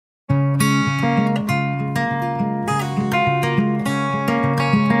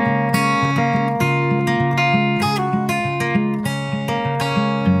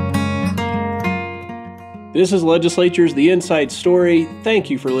This is Legislature's The Inside Story. Thank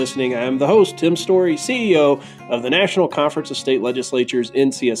you for listening. I am the host, Tim Story, CEO of the National Conference of State Legislatures,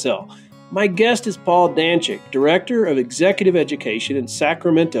 NCSL. My guest is Paul Danchik, Director of Executive Education in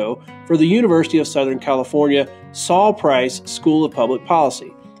Sacramento for the University of Southern California Saul Price School of Public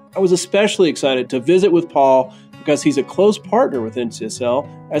Policy. I was especially excited to visit with Paul because he's a close partner with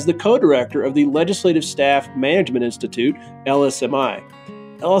NCSL as the co-director of the Legislative Staff Management Institute, LSMI.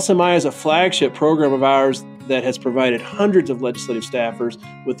 LSMI is a flagship program of ours that has provided hundreds of legislative staffers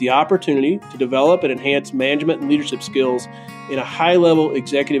with the opportunity to develop and enhance management and leadership skills in a high-level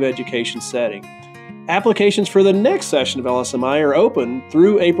executive education setting. Applications for the next session of LSMI are open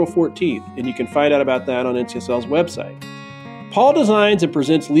through April 14th, and you can find out about that on NCSL's website. Paul designs and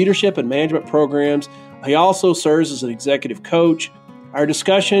presents leadership and management programs. He also serves as an executive coach. Our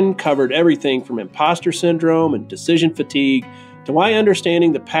discussion covered everything from imposter syndrome and decision fatigue to why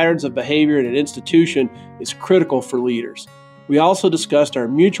understanding the patterns of behavior in an institution is critical for leaders. We also discussed our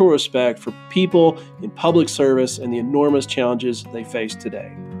mutual respect for people in public service and the enormous challenges they face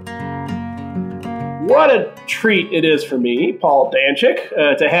today. What a treat it is for me, Paul Danchik,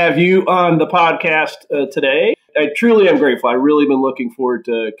 to have you on the podcast today. I truly am grateful. I've really been looking forward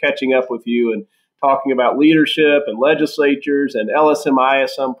to catching up with you and talking about leadership and legislatures and LSMI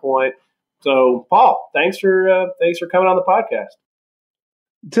at some point. So, Paul, thanks for coming on the podcast.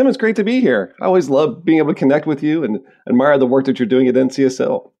 Tim, it's great to be here. I always love being able to connect with you and admire the work that you're doing at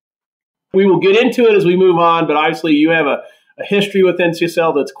NCSL. We will get into it as we move on, but obviously you have a history with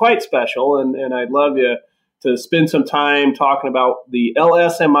NCSL that's quite special, and I'd love you to spend some time talking about the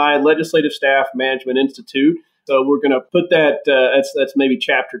LSMI, Legislative Staff Management Institute. So we're going to put that, that's maybe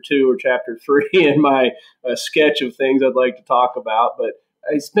chapter 2 or chapter 3 in my sketch of things I'd like to talk about, but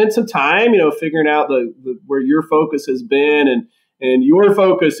I spent some time, figuring out where your focus has been, and your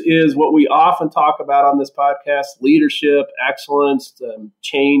focus is what we often talk about on this podcast: leadership, excellence,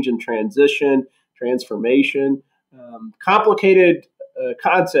 change and transition, transformation, complicated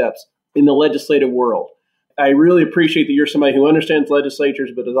concepts in the legislative world. I really appreciate that you're somebody who understands legislatures,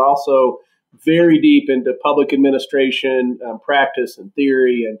 but is also very deep into public administration, practice, and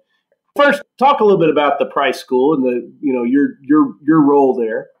theory. And first, talk a little bit about the Price School and your role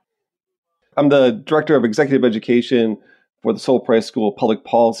there. I'm the Director of Executive Education for the Saul Price School of Public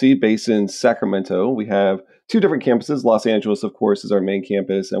Policy based in Sacramento. We have 2 different campuses. Los Angeles, of course, is our main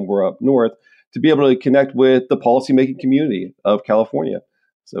campus, and we're up north to be able to connect with the policymaking community of California.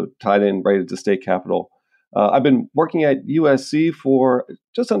 So tied in right at the state capitol. I've been working at USC for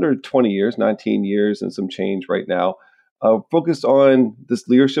just under 20 years, 19 years and some change right now, focused on this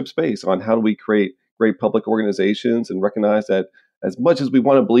leadership space, on how do we create great public organizations and recognize that as much as we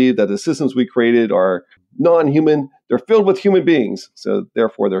want to believe that the systems we created are non-human, they're filled with human beings. So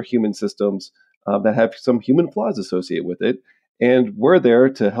therefore, they're human systems that have some human flaws associated with it. And we're there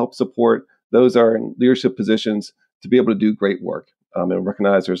to help support those that are in leadership positions to be able to do great work and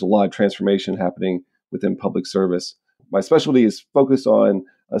recognize there's a lot of transformation happening within public service. My specialty is focused on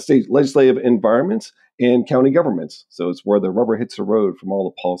state legislative environments and county governments. So it's where the rubber hits the road from all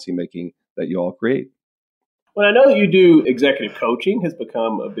the policy making that you all create. Well, I know that you do executive coaching has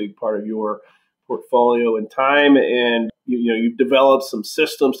become a big part of your portfolio in time, and you've developed some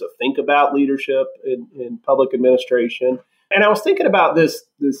systems to think about leadership in public administration. And I was thinking about this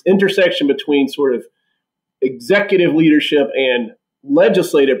intersection between sort of executive leadership and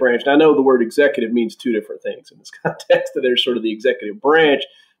legislative branch. And I know the word executive means 2 different things in this context. That there's sort of the executive branch,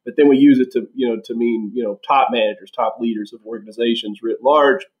 but then we use it to mean top managers, top leaders of organizations writ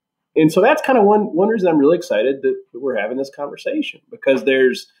large. And so that's kind of one reason I'm really excited that we're having this conversation, because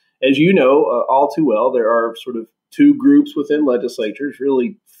there's, as you know, all too well, there are sort of 2 groups within legislatures,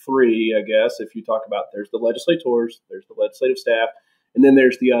 really 3, I guess, if you talk about, there's the legislators, there's the legislative staff, and then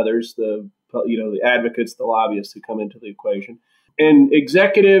there's the others, the advocates, the lobbyists who come into the equation. And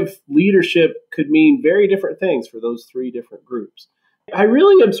executive leadership could mean very different things for those 3 different groups. I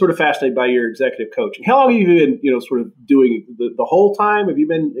really am sort of fascinated by your executive coaching. How long have you been, sort of doing the whole time? Have you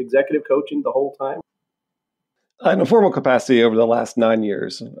been executive coaching the whole time? In a formal capacity over the last 9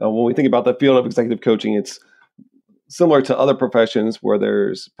 years. When we think about the field of executive coaching, it's similar to other professions where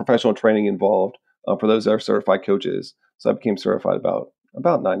there's professional training involved for those that are certified coaches. So I became certified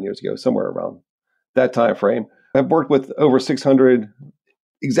about 9 years ago, somewhere around that time frame. I've worked with over 600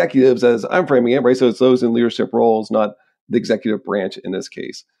 executives, as I'm framing it, right? So it's those in leadership roles, not the executive branch in this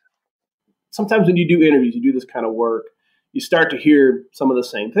case. Sometimes when you do interviews, you do this kind of work, you start to hear some of the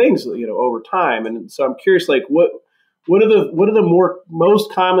same things, over time. And so I'm curious, like, what are the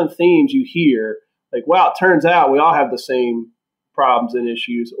most common themes you hear? Like, wow, it turns out we all have the same problems and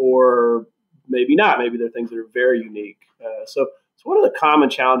issues, or maybe not. Maybe they're things that are very unique. So what are the common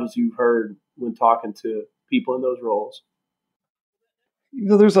challenges you've heard when talking to people in those roles?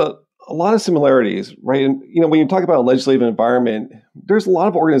 There's a lot of similarities, right? And, when you talk about a legislative environment, there's a lot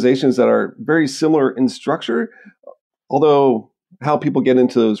of organizations that are very similar in structure, although how people get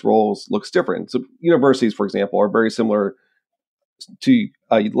into those roles looks different. So universities, for example, are very similar to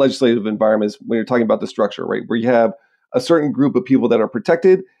legislative environments when you're talking about the structure, right? Where you have a certain group of people that are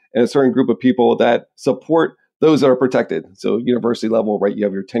protected and a certain group of people that support those that are protected. So university level, right? You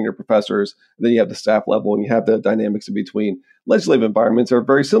have your tenured professors, then you have the staff level, and you have the dynamics in between. Legislative environments are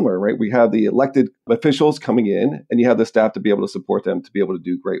very similar, right? We have the elected officials coming in, and you have the staff to be able to support them to be able to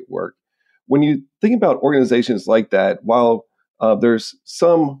do great work. When you think about organizations like that, while there's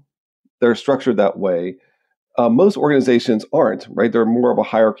some that are structured that way, most organizations aren't, right? They're more of a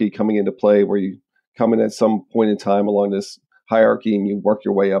hierarchy coming into play where you come in at some point in time along this hierarchy and you work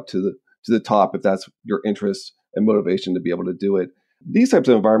your way up to the top if that's your interest and motivation to be able to do it. These types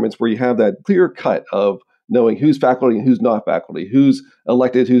of environments where you have that clear cut of knowing who's faculty and who's not faculty, who's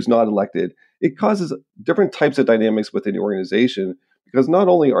elected, who's not elected, it causes different types of dynamics within the organization because not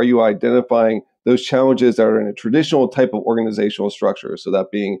only are you identifying those challenges that are in a traditional type of organizational structure, so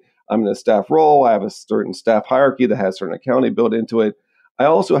that being I'm in a staff role, I have a certain staff hierarchy that has certain accounting built into it. I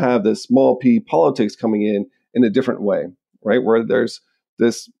also have this small p politics coming in a different way, right? Where there's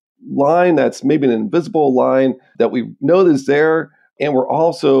this line that's maybe an invisible line that we know is there, and we're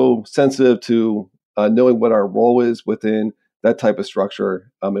also sensitive to knowing what our role is within that type of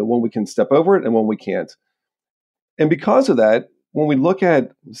structure, and when we can step over it and when we can't. And because of that, when we look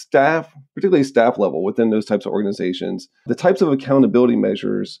at staff, particularly staff level within those types of organizations, the types of accountability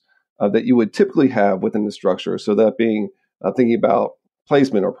measures that you would typically have within the structure, so that being thinking about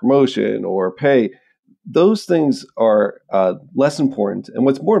placement or promotion or pay, those things are less important. And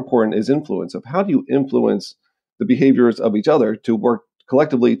what's more important is influence of how do you influence the behaviors of each other to work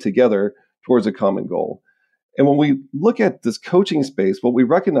collectively together towards a common goal. And when we look at this coaching space, what we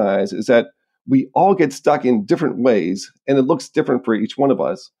recognize is that we all get stuck in different ways and it looks different for each one of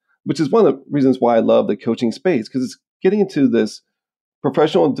us, which is one of the reasons why I love the coaching space, because it's getting into this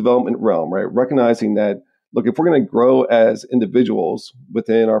professional development realm, right? Recognizing that, look, if we're going to grow as individuals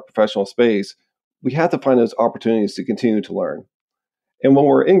within our professional space, we have to find those opportunities to continue to learn. And when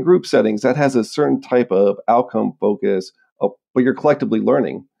we're in group settings, that has a certain type of outcome focus, but you're collectively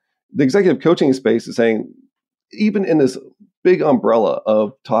learning. The executive coaching space is saying, even in this big umbrella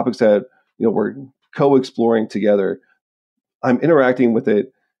of topics that we're co-exploring together, I'm interacting with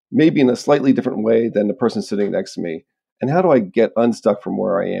it maybe in a slightly different way than the person sitting next to me. And how do I get unstuck from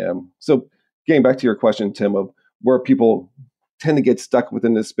where I am? So getting back to your question, Tim, of where people tend to get stuck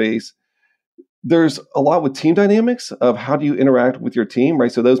within this space, there's a lot with team dynamics of how do you interact with your team,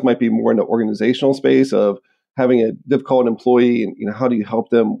 right? So those might be more in the organizational space of having a difficult employee and how do you help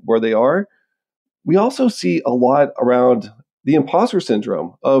them where they are. We also see a lot around the imposter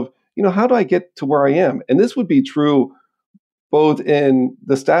syndrome of, how do I get to where I am? And this would be true both in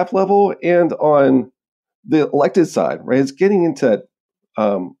the staff level and on the elected side, right? It's getting into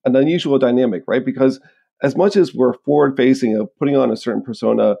an unusual dynamic, right? Because as much as we're forward facing of putting on a certain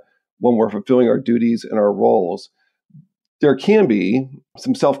persona when we're fulfilling our duties and our roles, there can be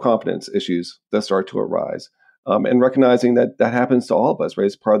some self-confidence issues that start to arise. And recognizing that happens to all of us, right?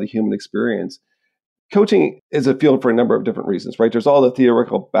 It's part of the human experience. Coaching is a field for a number of different reasons, right? There's all the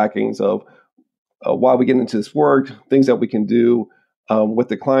theoretical backings of why we get into this work, things that we can do with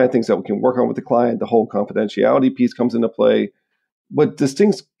the client, things that we can work on with the client. The whole confidentiality piece comes into play. What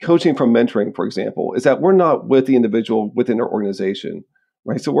distincts coaching from mentoring, for example, is that we're not with the individual within their organization,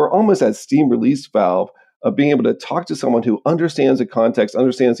 right? So we're almost at steam release valve of being able to talk to someone who understands the context,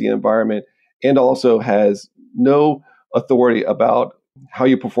 understands the environment, and also has no authority about how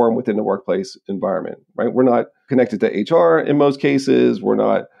you perform within the workplace environment, right? We're not connected to HR in most cases. We're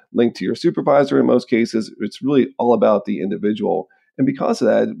not linked to your supervisor in most cases. It's really all about the individual. And because of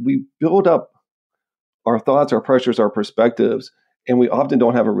that, we build up our thoughts, our pressures, our perspectives, and we often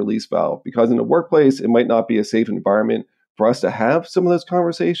don't have a release valve because in the workplace, it might not be a safe environment for us to have some of those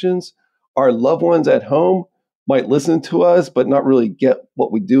conversations. Our loved ones at home might listen to us, but not really get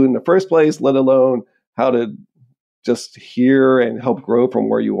what we do in the first place, let alone how to just hear and help grow from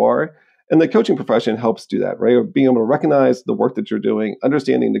where you are. And the coaching profession helps do that, right? Being able to recognize the work that you're doing,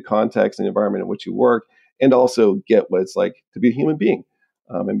 understanding the context and environment in which you work, and also get what it's like to be a human being.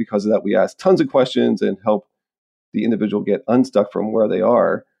 And because of that, we ask tons of questions and help the individual get unstuck from where they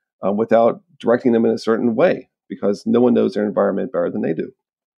are without directing them in a certain way, because no one knows their environment better than they do.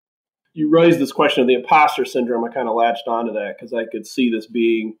 You raised this question of the imposter syndrome. I kind of latched onto that because I could see this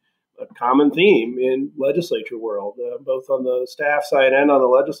being a common theme in legislature world, both on the staff side and on the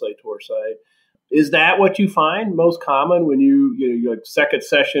legislator side. Is that what you find most common when your second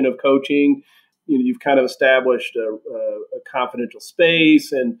session of coaching? You've kind of established a confidential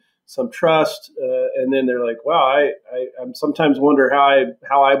space and some trust, and then they're like, "Wow, I'm sometimes wonder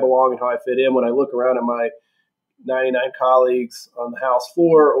how I belong and how I fit in when I look around at my 99 colleagues on the House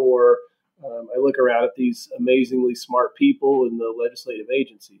floor, or I look around at these amazingly smart people in the legislative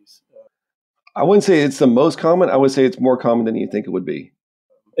agencies." I wouldn't say it's the most common. I would say it's more common than you think it would be.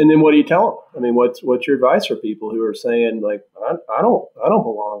 And then what do you tell them? I mean, what's your advice for people who are saying like, I don't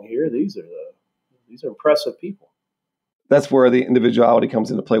belong here. These are impressive people. That's where the individuality comes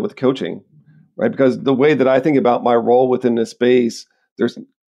into play with coaching, right? Because the way that I think about my role within this space, there's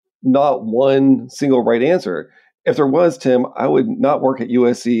not one single right answer. If there was, Tim, I would not work at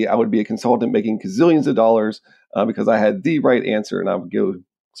USC. I would be a consultant making gazillions of dollars because I had the right answer, and I would go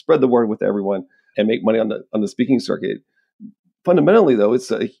spread the word with everyone and make money on the speaking circuit. Fundamentally, though, it's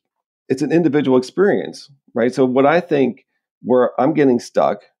an individual experience, right? So what I think where I'm getting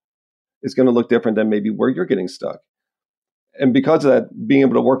stuck is going to look different than maybe where you're getting stuck. And because of that, being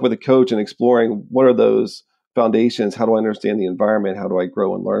able to work with a coach and exploring what are those foundations, how do I understand the environment, how do I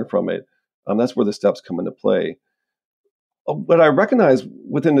grow and learn from it, that's where the steps come into play. What I recognize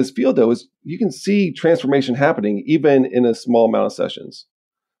within this field, though, is you can see transformation happening even in a small amount of sessions.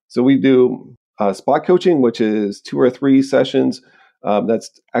 So we do spot coaching, which is 2 or 3 sessions.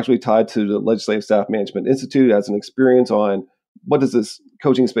 That's actually tied to the Legislative Staff Management Institute as an experience on what does this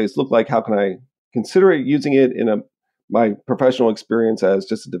coaching space look like? How can I consider using it in my professional experience as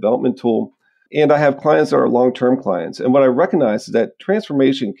just a development tool? And I have clients that are long-term clients. And what I recognize is that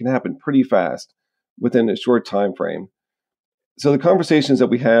transformation can happen pretty fast within a short time frame. So the conversations that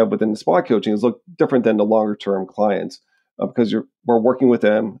we have within the spot coaching is look different than the longer-term clients because we're working with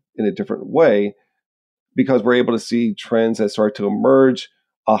them in a different way because we're able to see trends that start to emerge,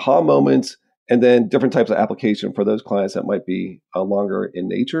 aha moments, and then different types of application for those clients that might be longer in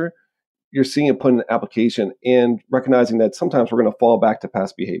nature. You're seeing it put in an application and recognizing that sometimes we're going to fall back to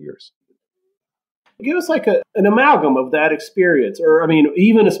past behaviors. Give us like an amalgam of that experience, or I mean,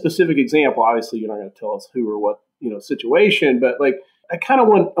 even a specific example. Obviously, you're not going to tell us who or what situation, but like I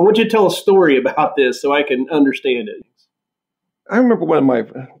want you to tell a story about this so I can understand it. I remember one of my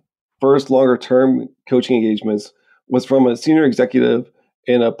first longer term coaching engagements was from a senior executive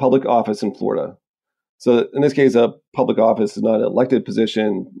in a public office in Florida. So in this case, a public office is not an elected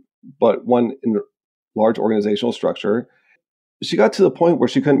position, but one in a large organizational structure. She got to the point where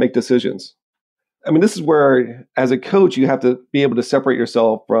she couldn't make decisions. I mean, this is where, as a coach, you have to be able to separate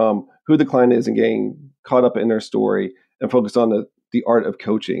yourself from who the client is and getting caught up in their story and focus on the art of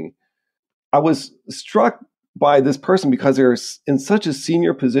coaching. I was struck by this person because they're in such a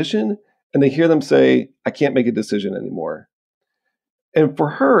senior position and they hear them say, I can't make a decision anymore. And for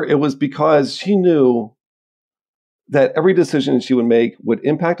her, it was because she knew that every decision she would make would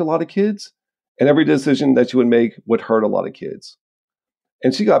impact a lot of kids and every decision that she would make would hurt a lot of kids.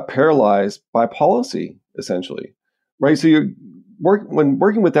 And she got paralyzed by policy, essentially, right? So when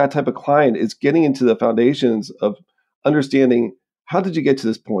working with that type of client, it's getting into the foundations of understanding how did you get to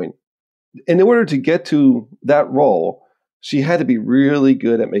this point? And in order to get to that role, she had to be really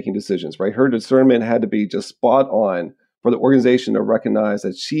good at making decisions, right? Her discernment had to be just spot on for the organization to recognize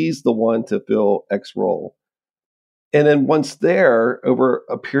that she's the one to fill X role. And then once there, over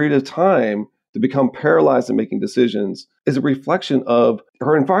a period of time, to become paralyzed in making decisions is a reflection of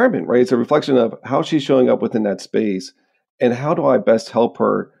her environment, right? It's a reflection of how she's showing up within that space and how do I best help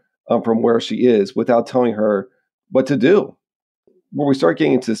her from where she is without telling her what to do. Where we start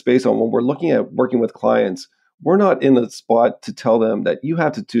getting into the space on when we're looking at working with clients, we're not in the spot to tell them that you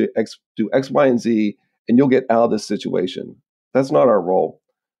have to do X, Y, and Z, and you'll get out of this situation. That's not our role.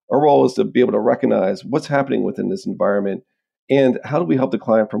 Our role is to be able to recognize what's happening within this environment and how do we help the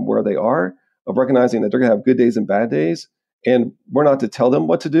client from where they are, of recognizing that they're going to have good days and bad days. And we're not to tell them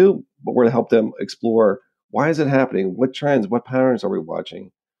what to do, but we're to help them explore why is it happening? What trends, what patterns are we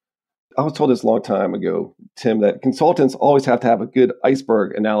watching? I was told this a long time ago, Tim, that consultants always have to have a good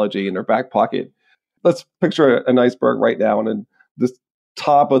iceberg analogy in their back pocket. Let's picture an iceberg right now. And then the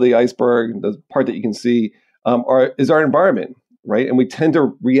top of the iceberg, the part that you can see, is our environment, right? And we tend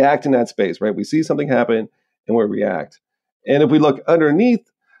to react in that space, right? We see something happen and we react. And if we look underneath,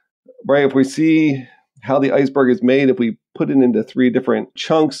 right, if we see how the iceberg is made, if we put it into 3 different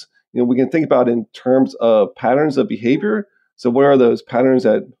chunks, we can think about in terms of patterns of behavior. So what are those patterns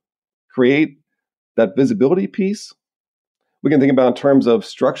that create that visibility piece? We can think about in terms of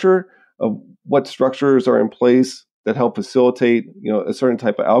structure, of what structures are in place that help facilitate, a certain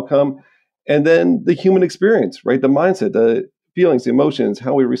type of outcome. And then the human experience, right? The mindset, the feelings, the emotions,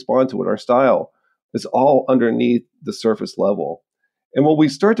 how we respond to it, our style is all underneath the surface level. And what we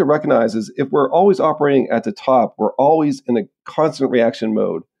start to recognize is if we're always operating at the top, we're always in a constant reaction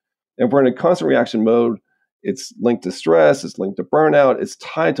mode. And if we're in a constant reaction mode, it's linked to stress, it's linked to burnout, it's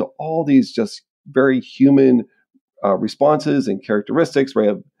tied to all these just very human responses and characteristics, right,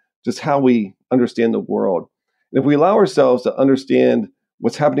 of just how we understand the world. And if we allow ourselves to understand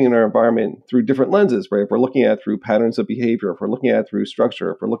what's happening in our environment through different lenses, right, if we're looking at it through patterns of behavior, if we're looking at it through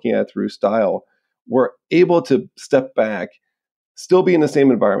structure, if we're looking at it through style, we're able to step back, still be in the same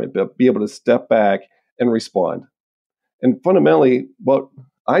environment, but be able to step back and respond. And fundamentally, what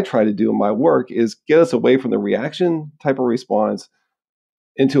I try to do in my work is get us away from the reaction type of response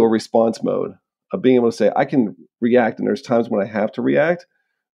into a response mode of being able to say, I can react, and there's times when I have to react,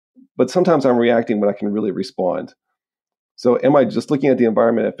 but sometimes I'm reacting when I can really respond. So am I just looking at the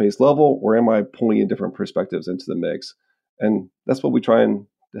environment at face level, or am I pulling in different perspectives into the mix? And that's what we try and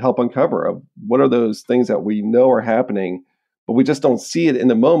help uncover of what are those things that we know are happening, but we just don't see it in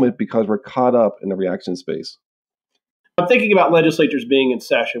the moment because we're caught up in the reaction space. I'm thinking about legislatures being in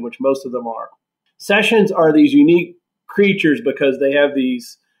session, which most of them are. Sessions are these unique creatures because they have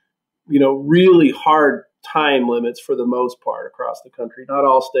these, really hard time limits for the most part across the country. Not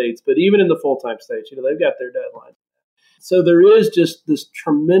all states, but even in the full-time states, they've got their deadlines. So there is just this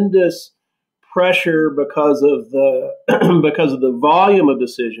tremendous pressure because of the because of the volume of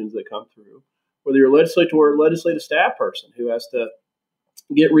decisions that come through, whether you're a legislator or a legislative staff person who has to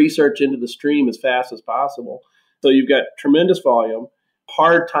get research into the stream as fast as possible. So you've got tremendous volume,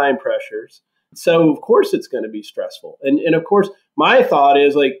 hard time pressures. So, of course, it's going to be stressful. And of course, my thought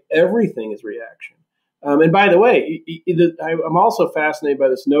is like everything is reaction. And by the way, I'm also fascinated by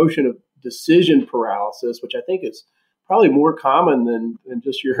this notion of decision paralysis, which I think is probably more common than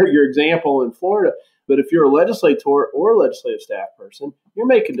just your example in Florida. But if you're a legislator or a legislative staff person, you're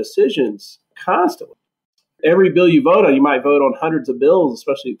making decisions constantly. Every bill you vote on, you might vote on hundreds of bills,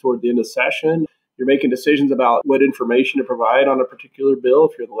 especially toward the end of session. You're making decisions about what information to provide on a particular bill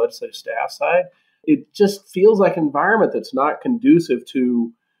if you're the legislative staff side. It just feels like an environment that's not conducive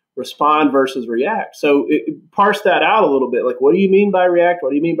to respond versus react. So parse that out a little bit. Like, what do you mean by react? What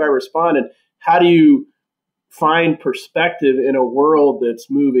do you mean by respond? And how do you find perspective in a world that's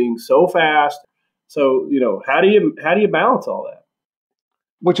moving so fast? So, how do you balance all that?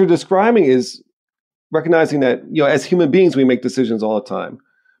 What you're describing is recognizing that, as human beings, we make decisions all the time.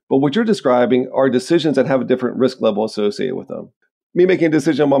 But what you're describing are decisions that have a different risk level associated with them. Me making a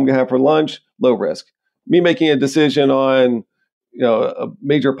decision on what I'm going to have for lunch, low risk. Me making a decision on, a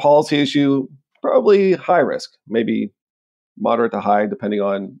major policy issue, probably high risk, maybe moderate to high, depending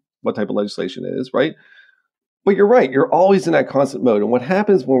on what type of legislation it is, right? But you're right. You're always in that constant mode. And what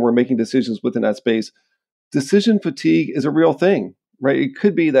happens when we're making decisions within that space, decision fatigue is a real thing, right? It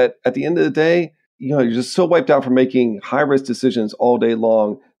could be that at the end of the day, you're just so wiped out from making high-risk decisions all day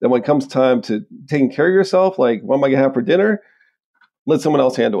long that when it comes time to taking care of yourself, like, what am I going to have for dinner? Let someone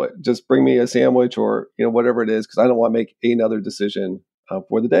else handle it. Just bring me a sandwich or, whatever it is, because I don't want to make another decision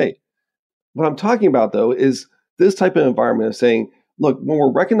for the day. What I'm talking about, though, is this type of environment of saying, look, when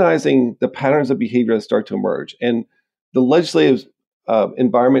we're recognizing the patterns of behavior that start to emerge, and the legislative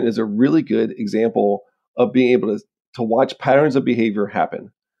environment is a really good example of being able to watch patterns of behavior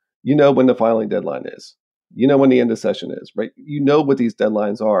happen. You know when the filing deadline is. You know when the end of session is, right? You know what these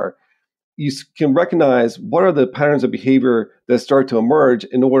deadlines are. You can recognize what are the patterns of behavior that start to emerge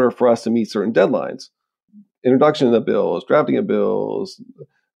in order for us to meet certain deadlines. Introduction of bills, drafting of bills,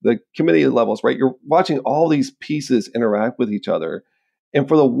 the committee levels, right? You're watching all these pieces interact with each other. And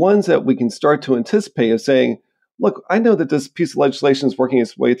for the ones that we can start to anticipate of saying, look, I know that this piece of legislation is working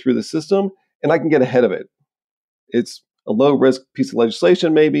its way through the system and I can get ahead of it. It's a low-risk piece of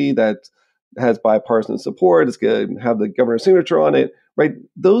legislation maybe that has bipartisan support. It's going to have the governor's signature on it, right?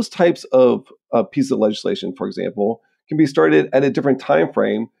 Those types of pieces of legislation, for example, can be started at a different time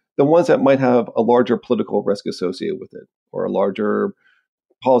frame than ones that might have a larger political risk associated with it, or a larger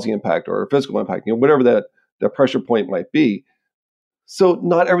policy impact or fiscal impact, whatever that pressure point might be. So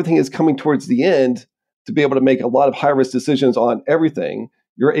not everything is coming towards the end to be able to make a lot of high-risk decisions on everything.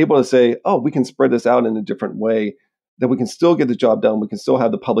 You're able to say, oh, we can spread this out in a different way, that we can still get the job done, we can still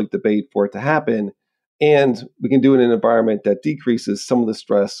have the public debate for it to happen, and we can do it in an environment that decreases some of the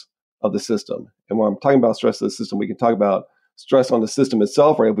stress of the system. And when I'm talking about stress of the system, we can talk about stress on the system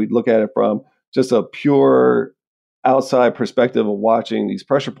itself, right? If we look at it from just a pure outside perspective of watching these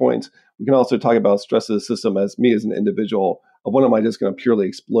pressure points, we can also talk about stress of the system as me as an individual, of when am I just going to purely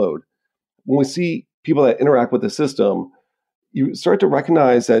explode? When we see people that interact with the system, you start to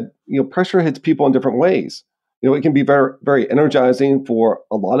recognize that pressure hits people in different ways. It can be very, very energizing for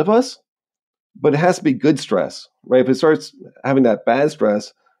a lot of us, but it has to be good stress, right? If it starts having that bad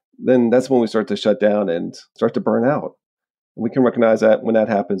stress, then that's when we start to shut down and start to burn out. And we can recognize that when that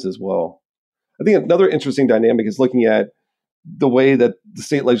happens as well. I think another interesting dynamic is looking at the way that the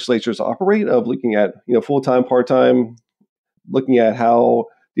state legislatures operate, of looking at full-time, part-time, looking at how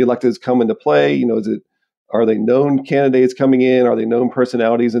the electeds come into play. Are they known candidates coming in? Are they known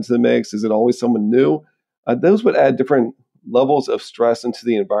personalities into the mix? Is it always someone new? Those would add different levels of stress into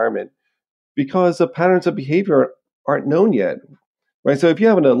the environment because the patterns of behavior aren't known yet, right? So if you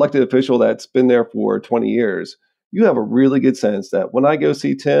have an elected official that's been there for 20 years, you have a really good sense that when I go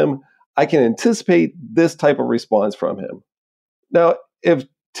see Tim, I can anticipate this type of response from him. Now, if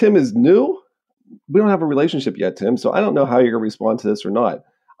Tim is new, we don't have a relationship yet, Tim, so I don't know how you're going to respond to this or not.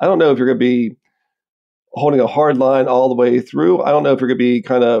 I don't know if you're going to be holding a hard line all the way through. I don't know if you're going to be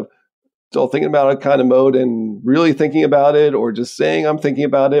kind of still thinking about it kind of mode and really thinking about it, or just saying I'm thinking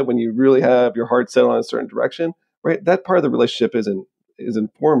about it when you really have your heart set on a certain direction, right? That part of the relationship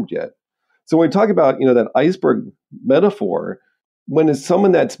isn't formed yet. So when we talk about, that iceberg metaphor, when it's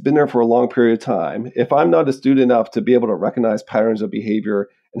someone that's been there for a long period of time, if I'm not astute enough to be able to recognize patterns of behavior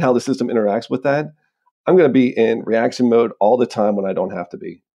and how the system interacts with that, I'm going to be in reaction mode all the time when I don't have to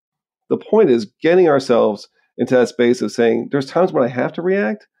be. The point is getting ourselves into that space of saying, there's times when I have to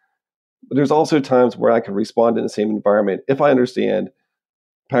react, but there's also times where I can respond in the same environment if I understand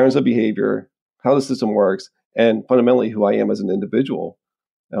patterns of behavior, how the system works, and fundamentally who I am as an individual,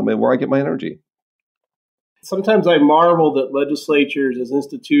 and where I get my energy. Sometimes I marvel that legislatures as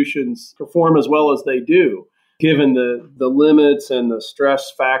institutions perform as well as they do, given the limits and the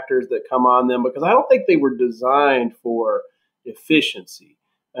stress factors that come on them, because I don't think they were designed for efficiency.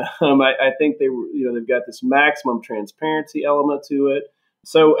 I think they've got this maximum transparency element to it.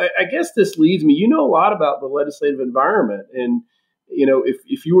 So I guess this leads me, a lot about the legislative environment. And,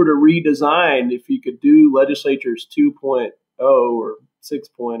 if you were to redesign, if you could do legislatures 2.0 or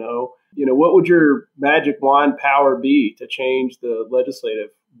 6.0, what would your magic wand power be to change the legislative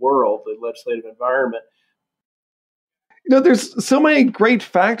world, the legislative environment? There's so many great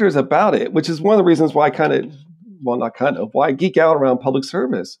factors about it, which is one of the reasons why why I geek out around public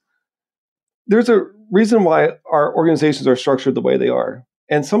service. There's a reason why our organizations are structured the way they are.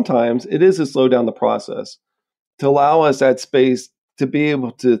 And sometimes it is to slow down the process, to allow us that space to be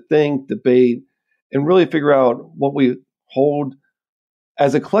able to think, debate, and really figure out what we hold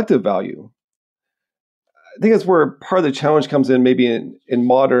as a collective value. I think that's where part of the challenge comes in, maybe in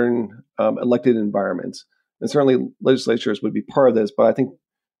modern elected environments. And certainly legislatures would be part of this, but I think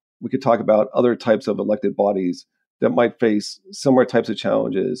we could talk about other types of elected bodies that might face similar types of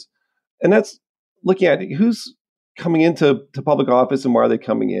challenges. And that's looking at who's coming into public office and why are they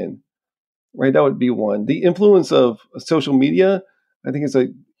coming in, right? That would be one. The influence of social media, I think, is a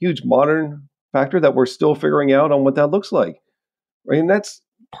huge modern factor that we're still figuring out on what that looks like, right? And that's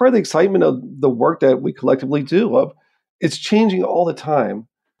part of the excitement of the work that we collectively do. It's changing all the time.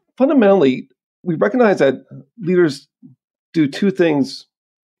 Fundamentally, we recognize that leaders do two things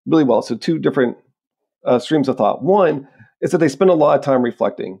really well. So two different streams of thought. One is that they spend a lot of time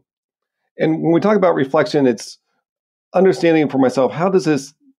reflecting. And when we talk about reflection, it's understanding for myself, what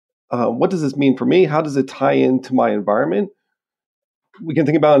does this mean for me? How does it tie into my environment? We can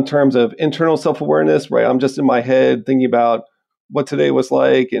think about in terms of internal self-awareness, right? I'm just in my head thinking about what today was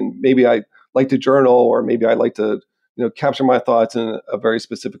like, and maybe I like to journal, or maybe I like to, capture my thoughts in a very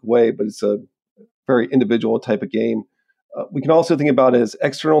specific way, but it's a very individual type of game. We can also think about it as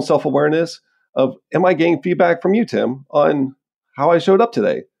external self-awareness of, am I getting feedback from you, Tim, on how I showed up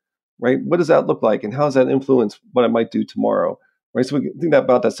today, right? What does that look like? And how does that influence what I might do tomorrow, right? So we can think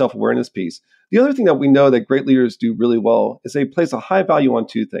about that self-awareness piece. The other thing that we know that great leaders do really well is they place a high value on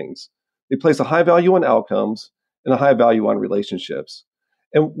two things. They place a high value on outcomes and a high value on relationships.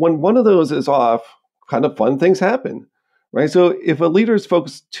 And when one of those is off, kind of fun things happen, right? So if a leader is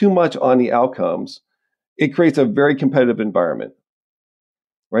focused too much on the outcomes, it creates a very competitive environment,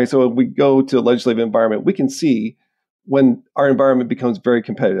 right? So if we go to a legislative environment, we can see when our environment becomes very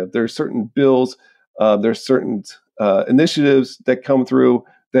competitive. There are certain bills, there's certain initiatives that come through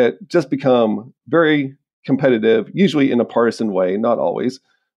that just become very competitive, usually in a partisan way, not always.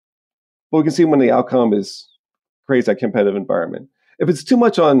 But we can see when the outcome creates that competitive environment. If it's too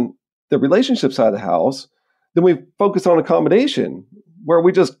much on the relationship side of the house, then we focus on accommodation, where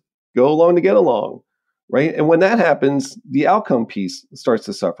we just go along to get along, right? And when that happens, the outcome piece starts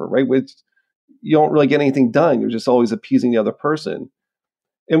to suffer, right? Which you don't really get anything done. You're just always appeasing the other person.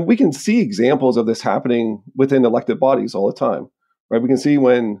 And we can see examples of this happening within elected bodies all the time, right? We can see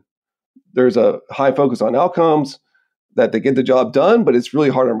when there's a high focus on outcomes that they get the job done, but it's really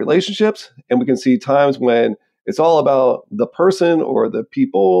hard on relationships. And we can see times when it's all about the person or the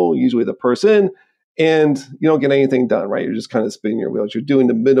people, usually the person, and you don't get anything done, right? You're just kind of spinning your wheels. You're doing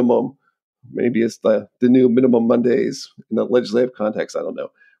the minimum. Maybe it's the new minimum Mondays in the legislative context. I don't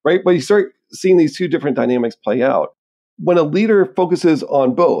know, right? But you start seeing these two different dynamics play out. When a leader focuses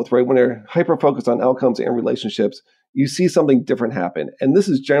on both, right, when they're hyper-focused on outcomes and relationships, you see something different happen. And this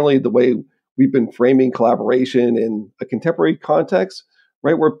is generally the way we've been framing collaboration in a contemporary context,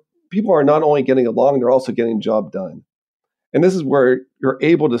 right, where people are not only getting along, they're also getting the job done. And this is where you're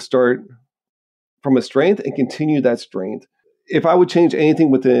able to start from a strength and continue that strength. If I would change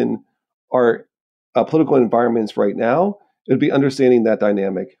anything within our political environments right now, it would be understanding that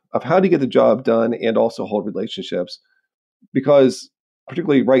dynamic of how to get the job done and also hold relationships. Because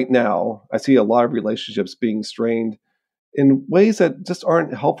particularly right now, I see a lot of relationships being strained in ways that just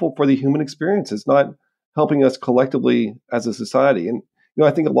aren't helpful for the human experience. It's not helping us collectively as a society. And I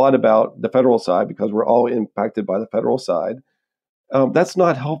think a lot about the federal side because we're all impacted by the federal side. That's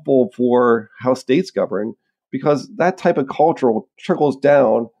not helpful for how states govern because that type of culture trickles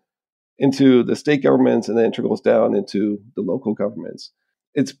down into the state governments and then trickles down into the local governments.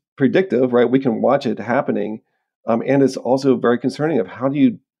 It's predictive, right? We can watch it happening. And it's also very concerning of how do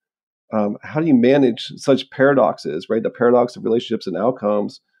you manage such paradoxes, right? The paradox of relationships and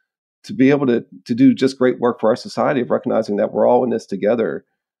outcomes to be able to do just great work for our society of recognizing that we're all in this together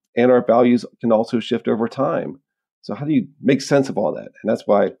and our values can also shift over time. So how do you make sense of all that? And that's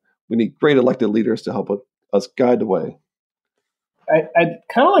why we need great elected leaders to help us guide the way. I'd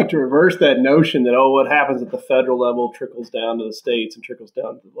kind of like to reverse that notion that, what happens at the federal level trickles down to the states and trickles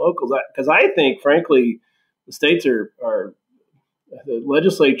down to the locals. Because I think, frankly, the states are the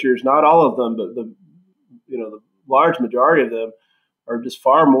legislatures, not all of them, but the large majority of them are just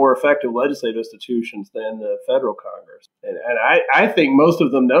far more effective legislative institutions than the federal Congress. And I think most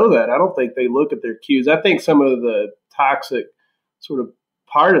of them know that. I don't think they look at their cues. I think some of the toxic sort of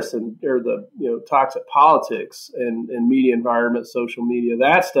partisan or the toxic politics and media environment, social media,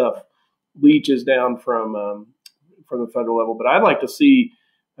 that stuff leaches down from the federal level. But I'd like to see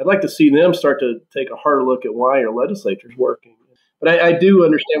them start to take a harder look at why your legislature's working. But I do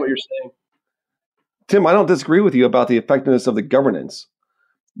understand what you're saying. Tim, I don't disagree with you about the effectiveness of the governance.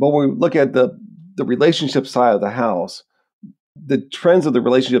 But when we look at the relationship side of the House, the trends of the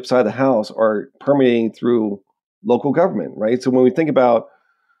relationship side of the House are permeating through local government, right? So when we think about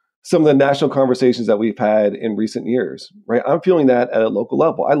some of the national conversations that we've had in recent years, right? I'm feeling that at a local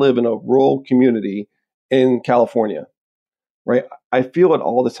level. I live in a rural community in California, right? I feel it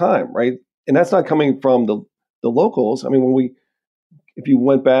all the time, right? And that's not coming from the locals. I mean, if you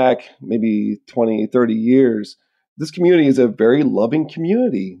went back maybe 20, 30 years, this community is a very loving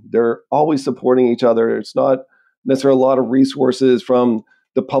community. They're always supporting each other. It's not necessarily a lot of resources from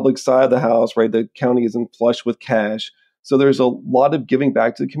the public side of the house, right? The county isn't flush with cash. So there's a lot of giving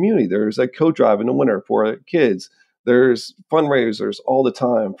back to the community. There's a coat drive in the winter for kids. There's fundraisers all the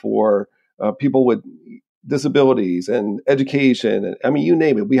time for people with disabilities and education. And I mean, you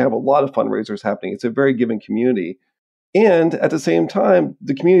name it. We have a lot of fundraisers happening. It's a very giving community. And at the same time,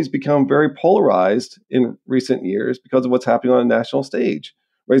 the community's become very polarized in recent years because of what's happening on a national stage,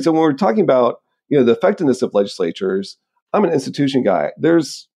 right? So when we're talking about, the effectiveness of legislatures, I'm an institution guy.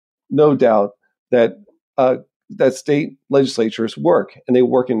 There's no doubt that that state legislatures work, and they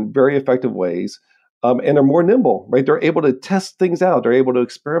work in very effective ways, and are more nimble, right? They're able to test things out. They're able to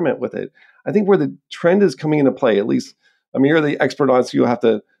experiment with it. I think where the trend is coming into play, at least, I mean, you're the expert on it, so you'll have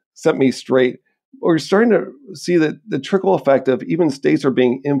to set me straight. We're starting to see that the trickle effect of even states are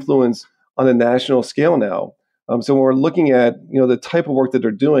being influenced on a national scale now. So when we're looking at the type of work that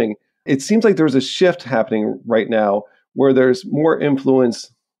they're doing, it seems like there's a shift happening right now where there's more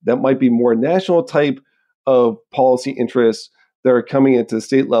influence that might be more national type of policy interests that are coming into the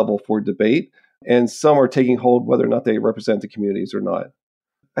state level for debate, and some are taking hold whether or not they represent the communities or not.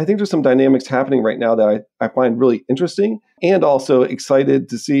 I think there's some dynamics happening right now that I find really interesting and also excited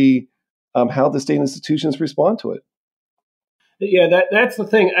to see how the state institutions respond to it. Yeah, that's the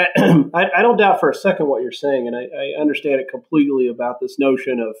thing. I don't doubt for a second what you're saying, and I understand it completely about this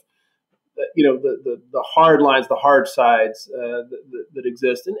notion of the hard lines, the hard sides that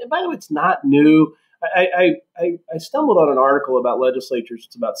exist. And by the way, it's not new. I stumbled on an article about legislatures.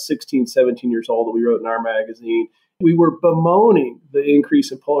 It's about 16, 17 years old that we wrote in our magazine. We were bemoaning the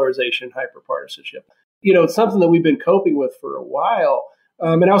increase in polarization and hyperpartisanship. It's something that we've been coping with for a while.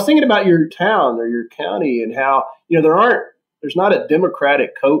 And I was thinking about your town or your county and how, there aren't there's not a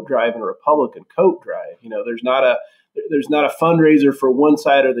Democratic coat drive and a Republican coat drive. There's not a fundraiser for one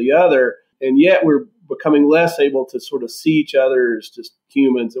side or the other, and yet we're becoming less able to sort of see each other as just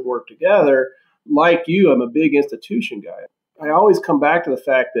humans and work together. Like you, I'm a big institution guy. I always come back to the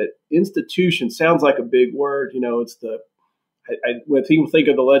fact that institution sounds like a big word. When people think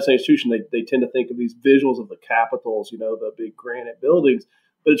of the legislative institution, they tend to think of these visuals of the capitals, the big granite buildings,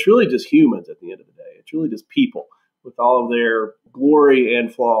 but it's really just humans at the end of the day. It's really just people with all of their glory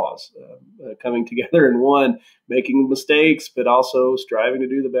and flaws coming together in one, making mistakes, but also striving to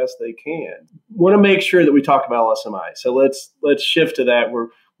do the best they can. Want to make sure that we talk about LSMI. So let's shift to that.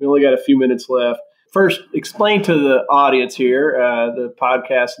 We only got a few minutes left. First, explain to the audience here, the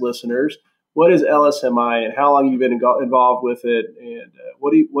podcast listeners, what is LSMI and how long you've been involved with it, and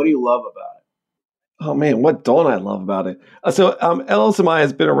what do you love about it? Oh man, what don't I love about it? LSMI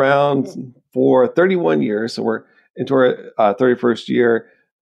has been around for 31 years, so we're into our 31st year.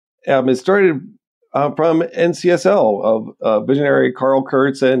 It started from NCSL of visionary Carl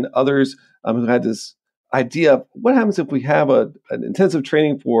Kurtz and others who had this idea of what happens if we have an intensive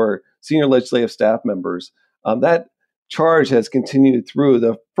training for senior legislative staff members. That charge has continued through.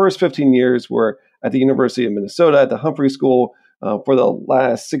 The first 15 years were at the University of Minnesota at the Humphrey School. For the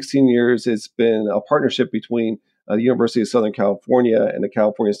last 16 years, it's been a partnership between the University of Southern California and the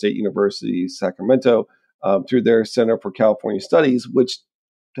California State University, Sacramento, through their Center for California Studies, which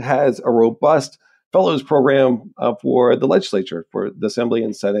has a robust fellows program for the legislature, for the Assembly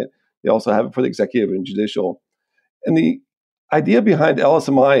and Senate. They also have it for the executive and judicial. And the idea behind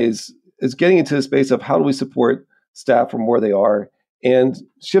LSMI is getting into the space of how do we support staff from where they are and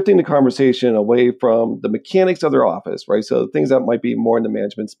shifting the conversation away from the mechanics of their office, right? So things that might be more in the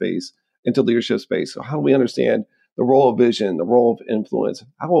management space into leadership space. So how do we understand the role of vision, the role of influence?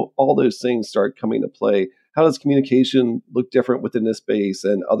 How will all those things start coming to play? How does communication look different within this space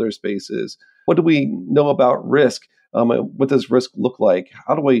and other spaces? What do we know about risk? What does risk look like?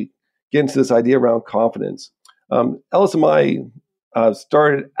 How do we get into this idea around confidence? LSMI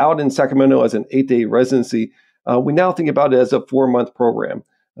started out in Sacramento as an 8-day residency. We now think about it as a 4-month program.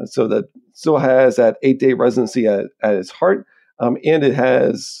 So that still has that 8-day residency at its heart. And it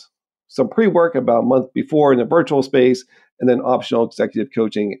has some pre-work about a month before in the virtual space, and then optional executive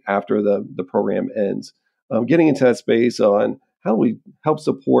coaching after the program ends. Getting into that space on how do we help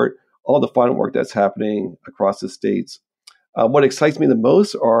support all the final work that's happening across the states. What excites me the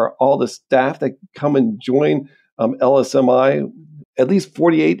most are all the staff that come and join LSMI. At least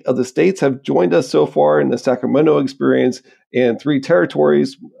 48 of the states have joined us so far in the Sacramento experience, and 3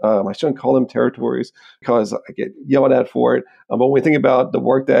 territories. I shouldn't call them territories because I get yelled at for it. But when we think about the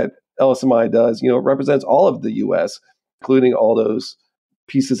work that LSMI does, it represents all of the U.S., including all those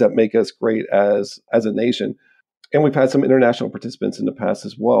pieces that make us great as a nation. And we've had some international participants in the past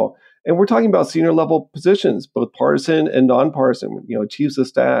as well. And we're talking about senior level positions, both partisan and nonpartisan, chiefs of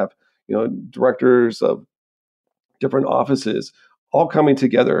staff, directors of different offices, all coming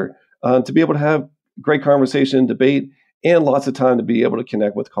together to be able to have great conversation, debate, and lots of time to be able to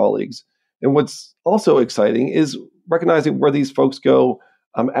connect with colleagues. And what's also exciting is recognizing where these folks go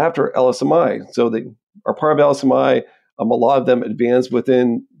after LSMI. So they are part of LSMI. A lot of them advance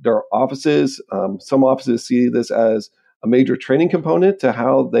within their offices. Some offices see this as a major training component to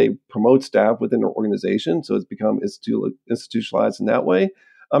how they promote staff within their organization. So it's become institutionalized in that way.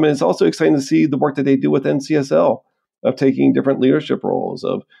 And it's also exciting to see the work that they do with NCSL of taking different leadership roles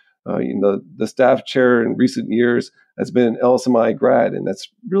of, the staff chair in recent years has been an LSMI grad. And that's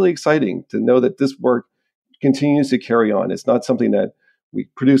really exciting to know that this work continues to carry on. It's not something that we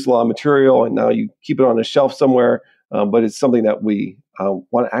produce a lot of material and now you keep it on a shelf somewhere, but it's something that we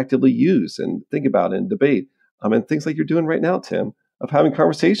want to actively use and think about and debate. And things like you're doing right now, Tim, of having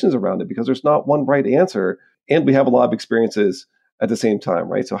conversations around it, because there's not one right answer. And we have a lot of experiences at the same time,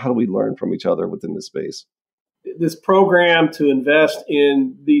 right? So how do we learn from each other within this space? This program to invest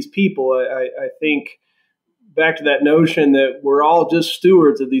in these people, I think back to that notion that we're all just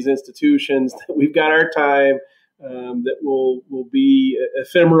stewards of these institutions, that we've got our time, that will be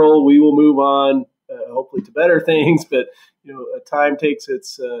ephemeral. We will move on, hopefully to better things, but time takes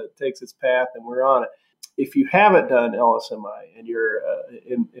its path, and we're on it. If you haven't done LSMI and you're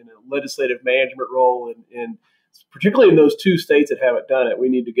in a legislative management role, and particularly in those 2 states that haven't done it, we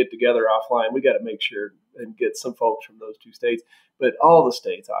need to get together offline. We got to make sure and get some folks from those 2 states, but all the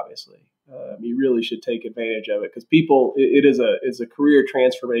states, obviously, you really should take advantage of it because it is a career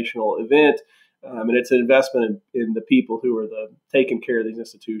transformational event. And it's an investment in the people who are taking care of these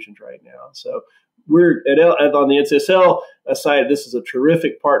institutions right now. So we're on the NCSL side. This is a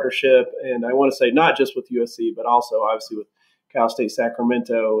terrific partnership, and I want to say not just with USC, but also obviously with Cal State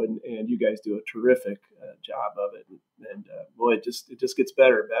Sacramento, and you guys do a terrific job of it. And boy, it just gets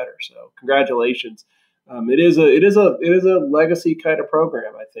better and better. So congratulations. It is a legacy kind of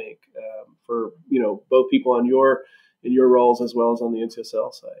program, I think, for both people in your roles as well as on the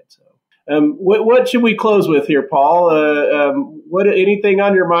NCSL side. So. What should we close with here, Paul? Anything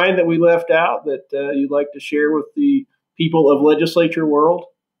on your mind that we left out that you'd like to share with the people of legislature world?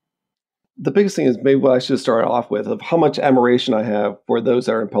 The biggest thing is maybe what I should start off with of how much admiration I have for those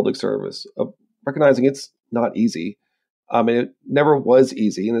that are in public service, of recognizing it's not easy. It never was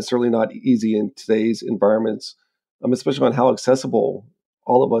easy, and it's certainly not easy in today's environments, especially on how accessible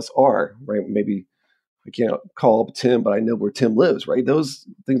all of us are, right? Maybe I can't call up Tim, but I know where Tim lives, right? Those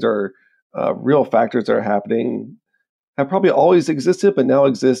things are real factors that are happening, have probably always existed, but now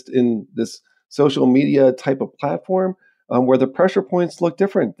exist in this social media type of platform where the pressure points look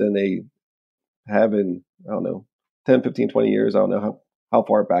different than they have in, 10, 15, 20 years. I don't know how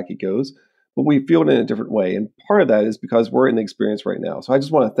far back it goes, but we feel it in a different way. And part of that is because we're in the experience right now. So I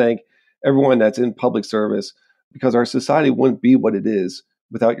just want to thank everyone that's in public service, because our society wouldn't be what it is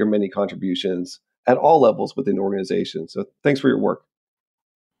without your many contributions at all levels within organizations. So thanks for your work.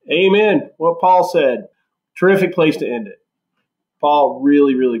 Amen. What Paul said. Terrific place to end it. Paul,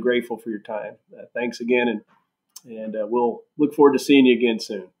 really, really grateful for your time. Thanks again, and we'll look forward to seeing you again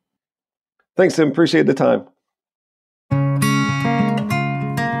soon. Thanks, Tim. Appreciate the time.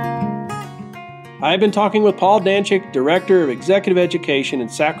 I've been talking with Paul Danchik, Director of Executive Education in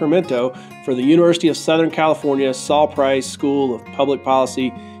Sacramento for the University of Southern California Saul Price School of Public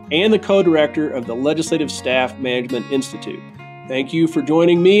Policy and the co-director of the Legislative Staff Management Institute. Thank you for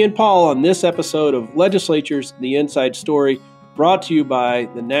joining me and Paul on this episode of Legislatures, The Inside Story, brought to you by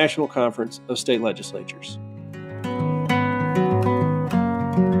the National Conference of State Legislatures.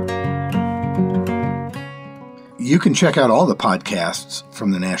 You can check out all the podcasts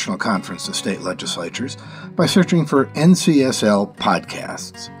from the National Conference of State Legislatures by searching for NCSL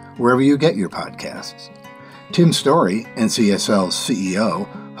Podcasts, wherever you get your podcasts. Tim Story, NCSL's CEO,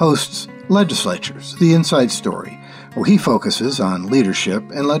 hosts Legislatures, The Inside Story, where he focuses on leadership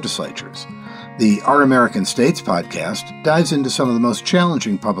and legislatures. The Our American States podcast dives into some of the most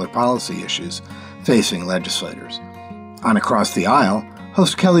challenging public policy issues facing legislators. On Across the Aisle,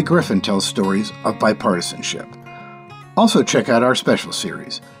 host Kelly Griffin tells stories of bipartisanship. Also check out our special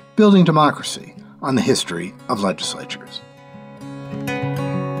series, Building Democracy, on the history of legislatures.